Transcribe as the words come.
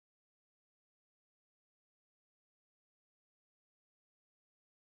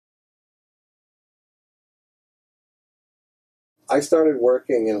I started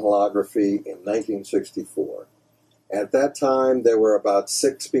working in holography in 1964. At that time, there were about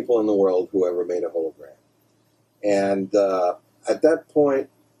 6 people in the world who ever made a hologram. And at that point,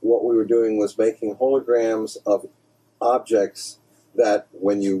 what we were doing was making holograms of objects that,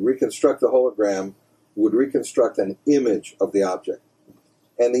 when you reconstruct the hologram, would reconstruct an image of the object.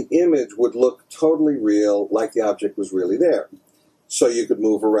 And the image would look totally real, like the object was really there. So you could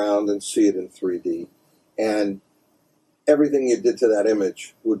move around and see it in 3D. And everything you did to that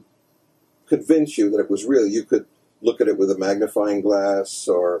image would convince you that it was real. You could look at it with a magnifying glass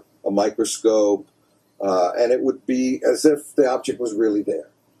or a microscope, and it would be as if the object was really there.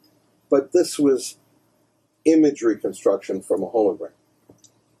 But this was image reconstruction from a hologram.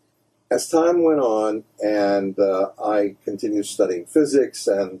 As time went on, and I continued studying physics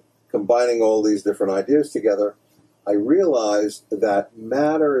and combining all these different ideas together, I realized that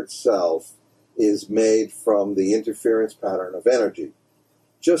matter itself is made from the interference pattern of energy.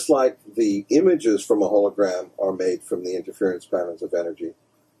 Just like the images from a hologram are made from the interference patterns of energy,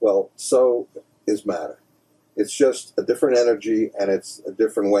 well, so is matter. It's just a different energy, and it's a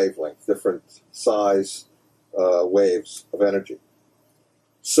different wavelength, different size waves of energy.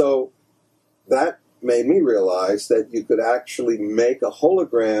 So that made me realize that you could actually make a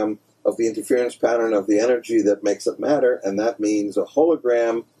hologram of the interference pattern of the energy that makes up matter, and that means a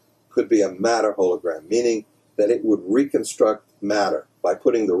hologram could be a matter hologram, meaning that it would reconstruct matter by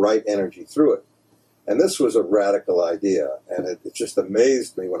putting the right energy through it. And this was a radical idea, and it just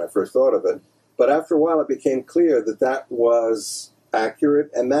amazed me when I first thought of it. But after a while, it became clear that that was accurate,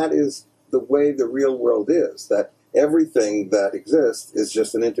 and that is the way the real world is, that everything that exists is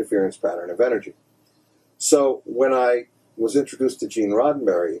just an interference pattern of energy. So when I was introduced to Gene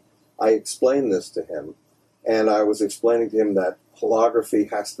Roddenberry, I explained this to him, and I was explaining to him that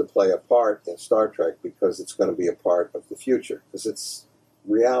holography has to play a part in Star Trek because it's going to be a part of the future, because it's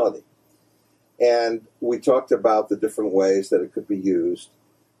reality. And we talked about the different ways that it could be used,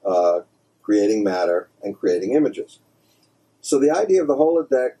 creating matter and creating images. So the idea of the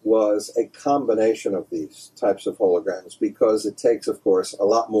holodeck was a combination of these types of holograms, because it takes, of course, a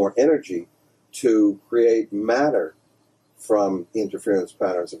lot more energy to create matter from interference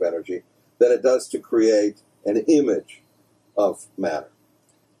patterns of energy than it does to create an image of matter.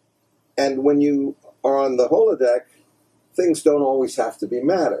 And when you are on the holodeck, things don't always have to be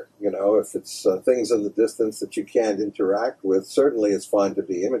matter. You know, if it's things in the distance that you can't interact with, certainly it's fine to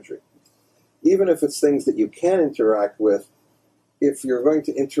be imagery. Even if it's things that you can interact with, if you're going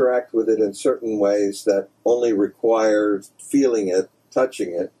to interact with it in certain ways that only require feeling it,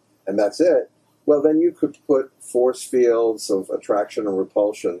 touching it, and that's it, well, then you could put force fields of attraction and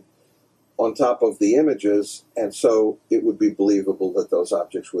repulsion on top of the images, and so it would be believable that those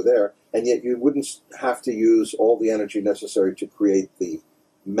objects were there, and yet you wouldn't have to use all the energy necessary to create the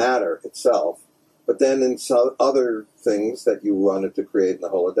matter itself. But then in some other things that you wanted to create in the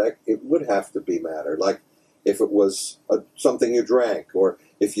holodeck, it would have to be matter, like if it was something you drank, or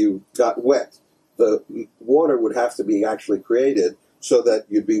if you got wet, the water would have to be actually created so that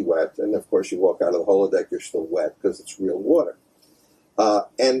you'd be wet, and of course you walk out of the holodeck, you're still wet because it's real water.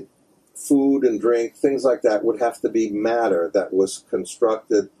 And food and drink, things like that, would have to be matter that was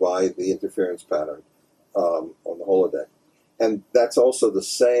constructed by the interference pattern on the holodeck. And that's also the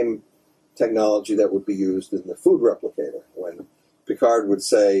same technology that would be used in the food replicator. When Picard would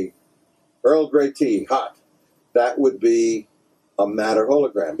say, Earl Grey tea, hot, that would be a matter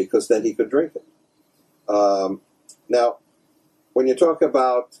hologram, because then he could drink it. Now, when you talk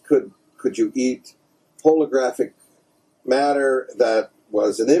about could you eat holographic matter that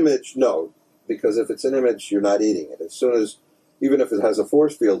was an image, no, because if it's an image, you're not eating it. As soon as, even if it has a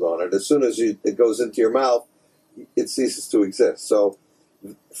force field on it, as soon as it goes into your mouth, it ceases to exist. So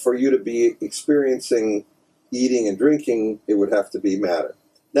for you to be experiencing eating and drinking, it would have to be matter.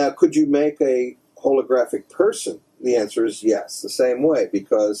 Now, could you make a holographic person? The answer is yes, the same way,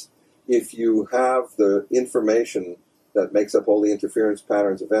 because if you have the information that makes up all the interference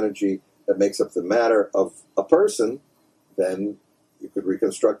patterns of energy that makes up the matter of a person, then you could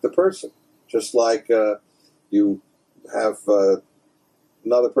reconstruct the person. Just like you have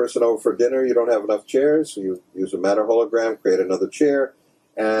another person over for dinner, you don't have enough chairs, so you use a matter hologram, create another chair,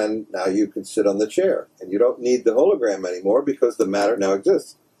 and now you can sit on the chair. And you don't need the hologram anymore because the matter now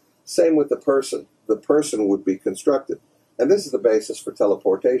exists. Same with the person. The person would be constructed. And this is the basis for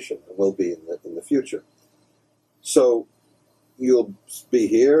teleportation, and will be in the future. So you'll be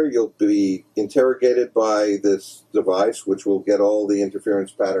here, you'll be interrogated by this device, which will get all the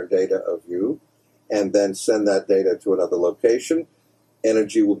interference pattern data of you, and then send that data to another location.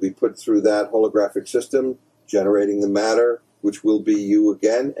 Energy will be put through that holographic system, generating the matter which will be you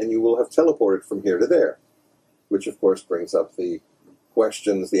again, and you will have teleported from here to there, which of course brings up the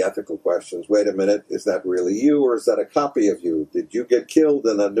questions, the ethical questions. Wait a minute, is that really you, or is that a copy of you? Did you get killed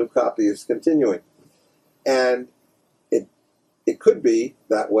and a new copy is continuing? And it could be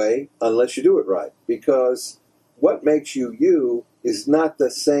that way unless you do it right, because what makes you you is not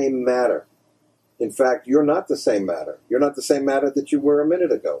the same matter. In fact, you're not the same matter. You're not the same matter that you were a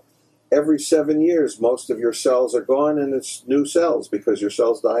minute ago. Every 7 years, most of your cells are gone, and it's new cells, because your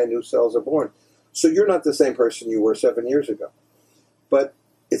cells die and new cells are born. So you're not the same person you were 7 years ago. But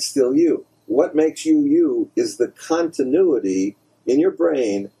it's still you. What makes you you is the continuity in your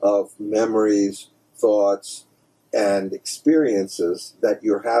brain of memories, thoughts, and experiences that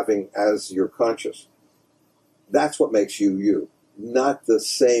you're having as you're conscious. That's what makes you you, not the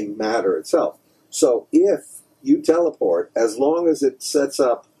same matter itself. So if you teleport, as long as it sets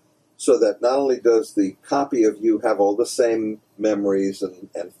up so that not only does the copy of you have all the same memories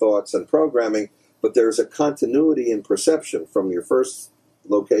and thoughts and programming, but there's a continuity in perception from your first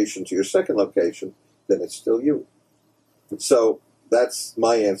location to your second location, then it's still you. So that's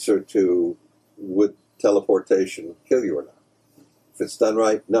my answer to would teleportation kill you or not. If it's done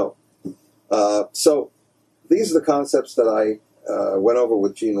right, no. So these are the concepts that I went over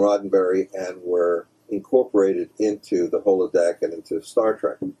with Gene Roddenberry and were incorporated into the holodeck and into Star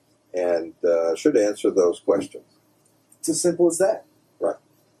Trek, and should answer those questions. It's as simple as that.